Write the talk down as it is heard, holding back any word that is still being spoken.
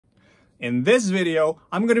In this video,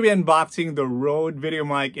 I'm going to be unboxing the Rode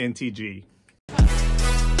VideoMic NTG.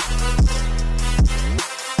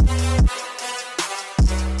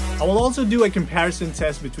 I will also do a comparison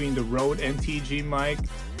test between the Rode NTG mic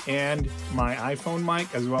and my iPhone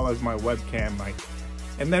mic, as well as my webcam mic.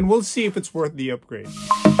 And then we'll see if it's worth the upgrade.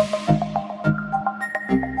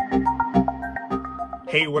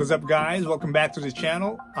 Hey, what is up guys? Welcome back to the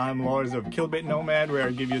channel. I'm Lars of Kilbit Nomad, where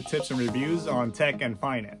I give you tips and reviews on tech and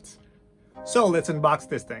finance. So let's unbox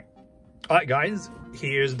this thing. All right guys,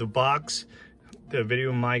 here's the box. The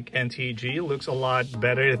VideoMic NTG looks a lot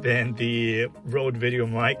better than the Rode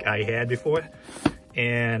VideoMic I had before.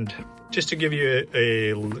 And just to give you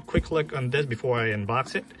a quick look on this before I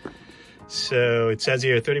unbox it. So it says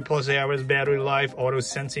here 30 plus hours battery life, auto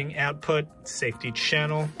sensing output, safety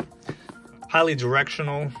channel, highly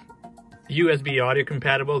directional, USB audio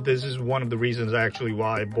compatible. This is one of the reasons actually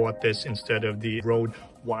why I bought this instead of the Rode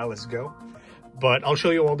Wireless Go. But I'll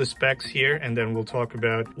show you all the specs here, and then we'll talk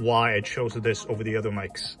about why I chose this over the other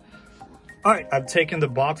mics. All right, I've taken the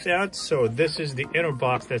box out. So this is the inner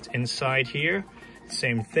box that's inside here.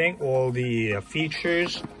 Same thing, all the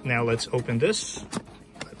features. Now let's open this.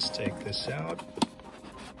 Let's take this out.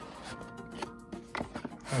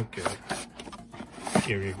 Okay,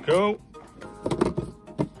 here you go.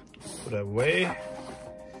 Put that away.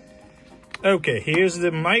 Okay, here's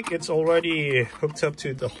the mic. It's already hooked up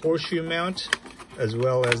to the horseshoe mount, as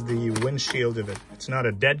well as the windshield of it. It's not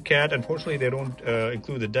a dead cat. Unfortunately, they don't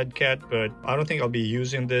include the dead cat, but I don't think I'll be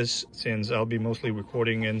using this since I'll be mostly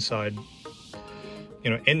recording inside,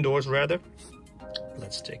 indoors rather.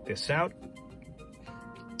 Let's take this out.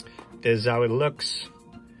 This is how it looks.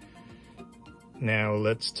 Now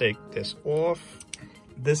let's take this off.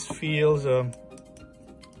 This feels,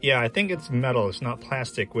 yeah, I think it's metal. It's not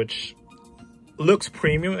plastic, which looks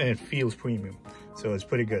premium and it feels premium. So it's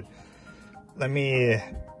pretty good. Let me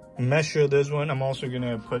measure this one. I'm also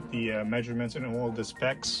gonna put the measurements and all the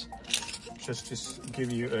specs just to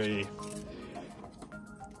give you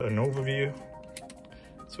an overview.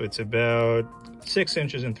 So it's about 6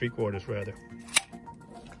 inches and 3/4 rather.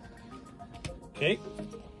 Okay,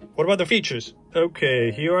 what about the features?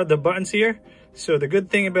 Okay, here are the buttons here. So the good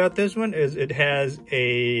thing about this one is it has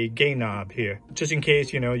a gain knob here. Just in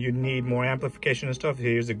case, you need more amplification and stuff,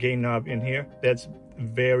 here's a gain knob in here. That's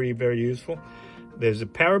very, very useful. There's a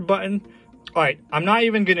power button. All right, I'm not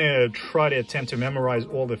even gonna try to attempt to memorize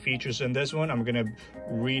all the features in this one. I'm gonna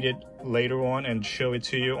read it later on and show it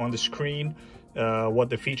to you on the screen, what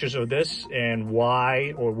the features of this and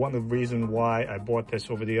why, or one of the reasons why I bought this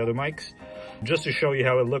over the other mics, just to show you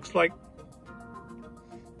how it looks like.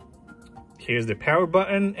 Here's the power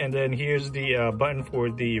button, and then here's the button for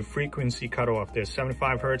the frequency cutoff. There's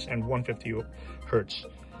 75 Hertz and 150 Hertz.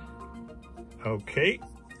 Okay,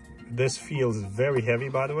 this feels very heavy,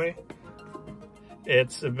 by the way.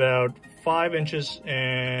 It's about 5 inches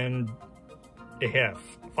and a half,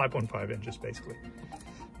 5.5 inches basically.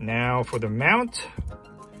 Now for the mount,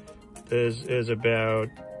 this is about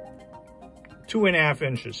 2.5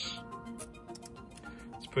 inches.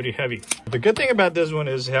 Pretty heavy. The good thing about this one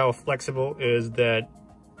is how flexible is that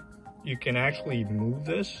you can actually move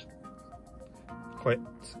this.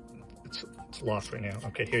 It's locked right now.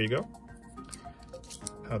 Okay, here you go.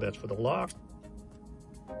 Oh, that's for the lock.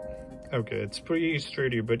 Okay, it's pretty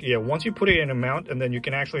sturdy, but yeah, once you put it in a mount, and then you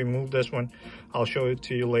can actually move this one. I'll show it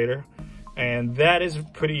to you later. And that is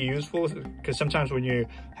pretty useful, because sometimes when you're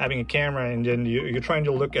having a camera and then you're trying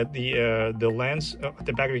to look at the lens at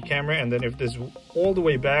the back of your camera, and then if this all the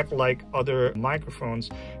way back like other microphones,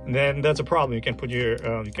 then that's a problem. You can put your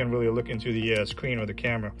you can really look into the screen or the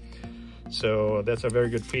camera. So that's a very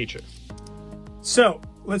good feature. So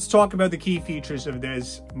let's talk about the key features of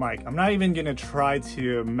this mic. I'm not even gonna try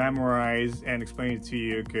to memorize and explain it to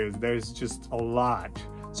you because there's just a lot.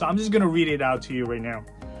 So I'm just gonna read it out to you right now.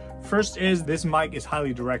 First is this mic is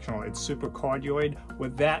highly directional. It's super cardioid.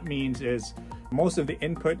 What that means is most of the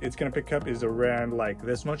input it's going to pick up is around like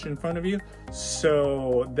this much in front of you.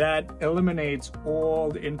 So that eliminates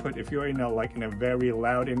all the input if you're in a very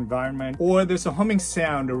loud environment, or there's a humming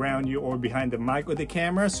sound around you or behind the mic or the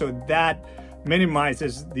camera. So that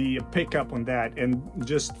minimizes the pickup on that and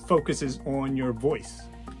just focuses on your voice.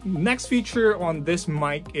 Next feature on this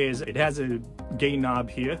mic is it has a gain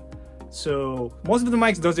knob here. So most of the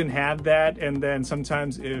mics doesn't have that, and then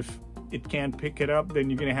sometimes if it can't pick it up, then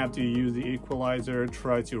you're gonna have to use the equalizer,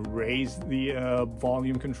 try to raise the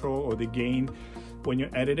volume control or the gain when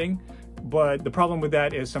you're editing. But the problem with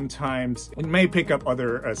that is sometimes it may pick up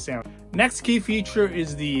other sound. Next key feature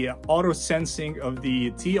is the auto sensing of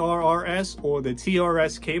the TRRS or the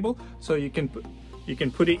TRS cable. So you can You can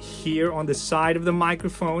put it here on the side of the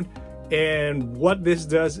microphone, and what this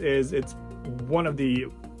does is it's one of the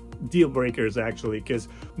deal breakers actually, because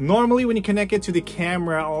normally when you connect it to the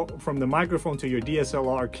camera from the microphone to your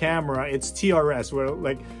DSLR camera, it's TRS, where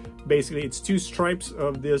like basically it's two stripes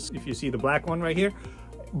of this, if you see the black one right here.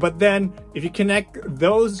 But then if you connect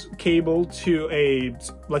those cable to a,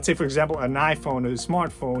 let's say for example, an iPhone or a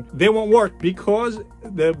smartphone, they won't work because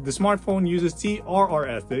the smartphone uses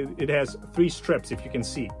TRRS. It has three strips, if you can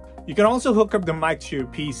see. You can also hook up the mic to your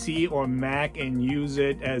PC or Mac and use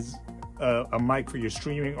it as a mic for your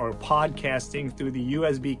streaming or podcasting through the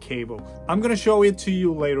USB cable. I'm gonna show it to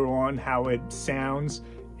you later on how it sounds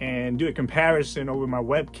and do a comparison over my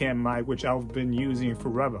webcam mic, which I've been using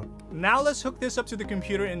forever. Now let's hook this up to the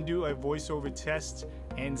computer and do a voiceover test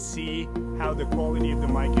and see how the quality of the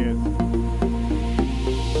mic is.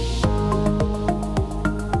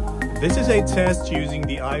 This is a test using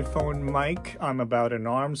the iPhone mic. I'm about an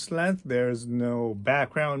arm's length. There's no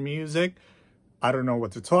background music. I don't know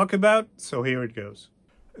what to talk about, so here it goes.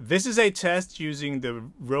 This is a test using the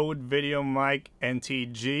Rode VideoMic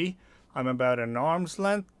NTG. I'm about an arm's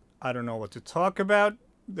length. I don't know what to talk about.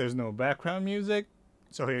 There's no background music,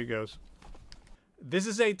 so here it goes. This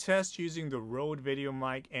is a test using the Rode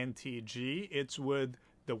VideoMic NTG. It's with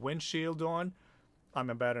the windshield on. I'm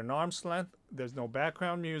about an arm's length. There's no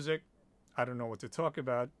background music. I don't know what to talk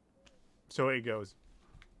about, so here it goes.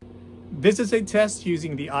 This is a test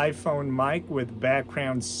using the iPhone mic with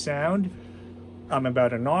background sound. I'm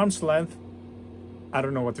about an arm's length. I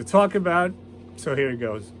don't know what to talk about, so here it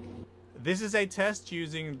goes. This is a test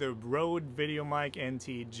using the Rode VideoMic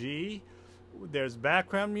NTG. There's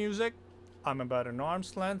background music. I'm about an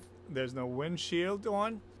arm's length. There's no windshield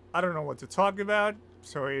on. I don't know what to talk about,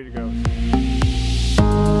 so here it goes.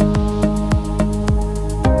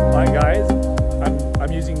 Hi guys,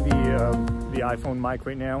 I'm using the iPhone mic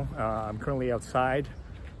right now. I'm currently outside.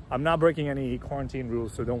 I'm not breaking any quarantine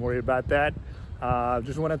rules, so don't worry about that.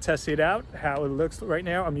 Just want to test it out, how it looks right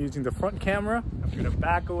now. I'm using the front camera. I'm going to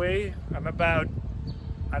back away. I'm about,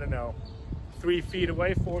 I don't know, 3 feet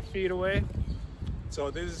away, 4 feet away.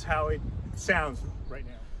 So this is how it sounds right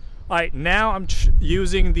now. All right, now I'm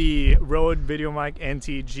using the Rode VideoMic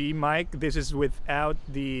NTG mic. This is without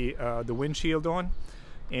the windshield on.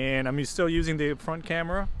 And I'm still using the front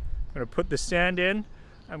camera. I'm going to put the stand in.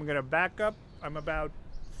 I'm going to back up. I'm about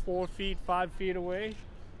 4 feet, 5 feet away.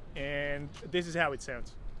 And this is how it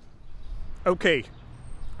sounds. Okay,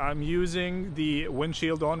 I'm using the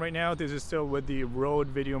windshield on right now. This is still with the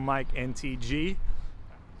Rode VideoMic NTG.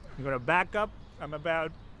 I'm gonna back up. I'm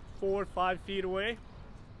about 4 or 5 feet away,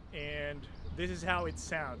 and this is how it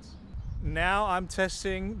sounds. Now I'm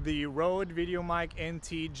testing the Rode VideoMic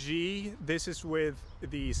NTG. This is with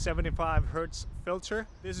the 75 Hertz filter.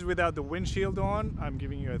 This is without the windshield on. I'm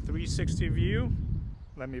giving you a 360 view.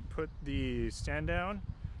 Let me put the stand down.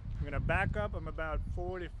 I'm gonna back up. I'm about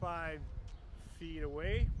 45 feet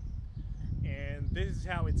away, and this is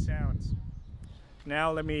how it sounds.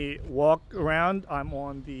 Now let me walk around. I'm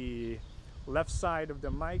on the left side of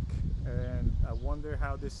the mic, and I wonder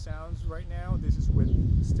how this sounds right now. This is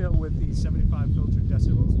still with the 75 filter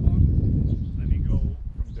decibels on. Let me go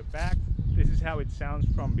from the back. This is how it sounds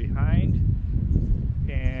from behind.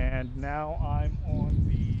 And now I'm on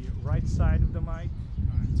the right side of the mic.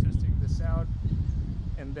 I'm testing this out.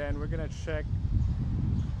 And then we're gonna check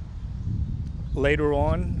later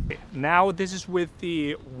on. Now this is with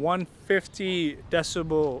the 150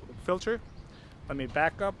 decibel filter. Let me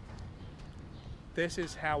back up. This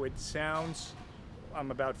is how it sounds.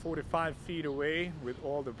 I'm about 45 feet away with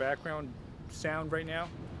all the background sound right now.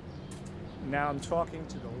 Now I'm talking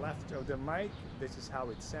to the left of the mic. This is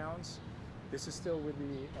how it sounds. This is still with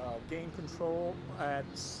the gain control at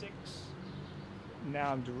 6.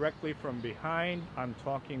 Now I'm directly from behind. I'm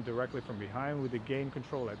talking directly from behind with the gain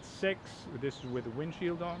control at 6. This is with the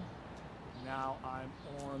windshield on. Now I'm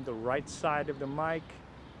on the right side of the mic.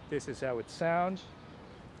 This is how it sounds.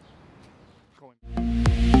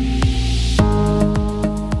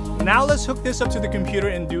 Now let's hook this up to the computer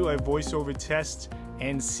and do a voiceover test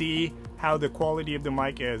and see how the quality of the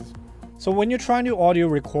mic is. So when you're trying to audio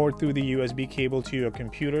record through the USB cable to your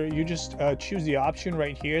computer, you just choose the option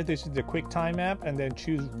right here. This is the QuickTime app, and then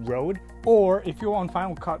choose Rode. Or if you're on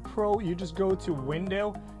Final Cut Pro, you just go to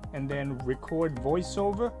Window and then Record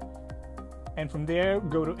Voiceover. And from there,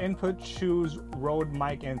 go to Input, choose Rode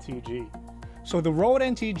Mic NTG. So the Rode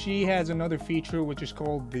NTG has another feature which is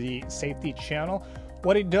called the safety channel.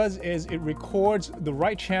 What it does is it records the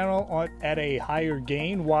right channel at a higher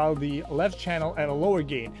gain while the left channel at a lower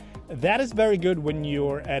gain. That is very good when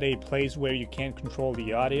you're at a place where you can't control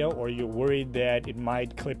the audio, or you're worried that it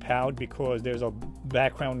might clip out because there's a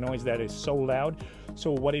background noise that is so loud.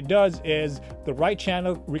 So what it does is the right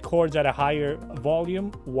channel records at a higher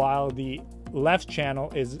volume while the left channel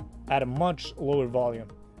is at a much lower volume.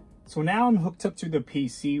 So now I'm hooked up to the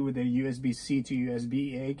PC with a USB-C to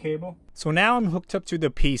USB-A cable.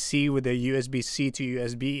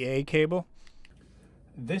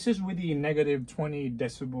 This is with the negative 20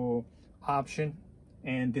 decibel option,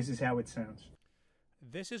 and this is how it sounds.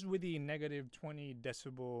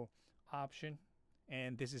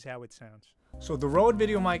 So the Rode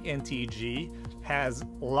VideoMic NTG has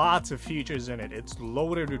lots of features in it. It's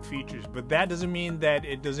loaded with features, but that doesn't mean that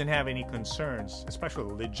it doesn't have any concerns,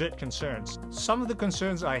 especially legit concerns. Some of the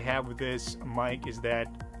concerns I have with this mic is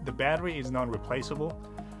that the battery is non-replaceable.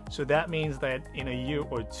 So that means that in a year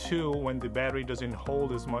or two, when the battery doesn't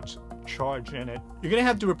hold as much charge in it, you're gonna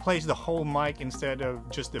have to replace the whole mic instead of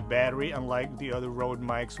just the battery, unlike the other Rode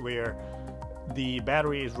mics where the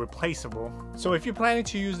battery is replaceable. So if you're planning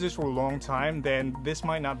to use this for a long time, then this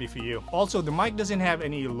might not be for you. Also, the mic doesn't have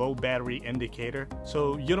any low battery indicator,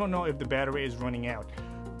 so you don't know if the battery is running out.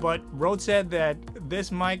 But Rode said that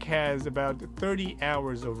this mic has about 30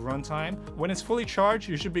 hours of runtime. When it's fully charged,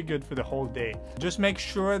 you should be good for the whole day. Just make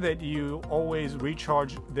sure that you always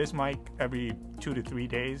recharge this mic every 2 to 3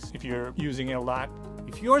 days if you're using it a lot.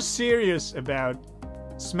 If you're serious about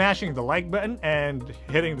smashing the like button and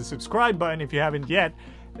hitting the subscribe button if you haven't yet,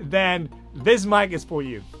 then this mic is for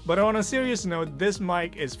you. But on a serious note, this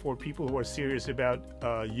mic is for people who are serious about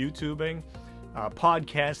YouTubing,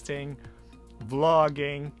 podcasting,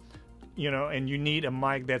 vlogging, you know, and you need a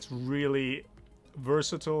mic that's really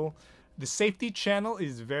versatile. The safety channel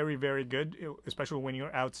is very, very good, especially when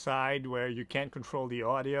you're outside where you can't control the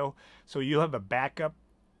audio. So you have a backup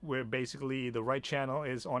where basically the right channel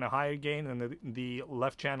is on a higher gain and the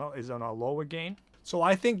left channel is on a lower gain. So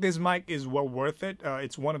I think this mic is well worth it.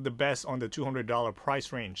 It's one of the best on the $200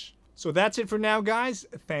 price range. So that's it for now, guys.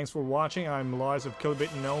 Thanks for watching. I'm Lars of Kilobit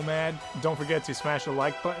Nomad. Don't forget to smash the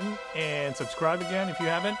like button and subscribe again if you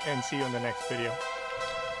haven't, and see you in the next video.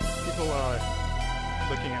 People are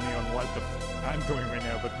looking at me on what I'm doing right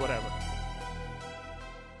now, but whatever.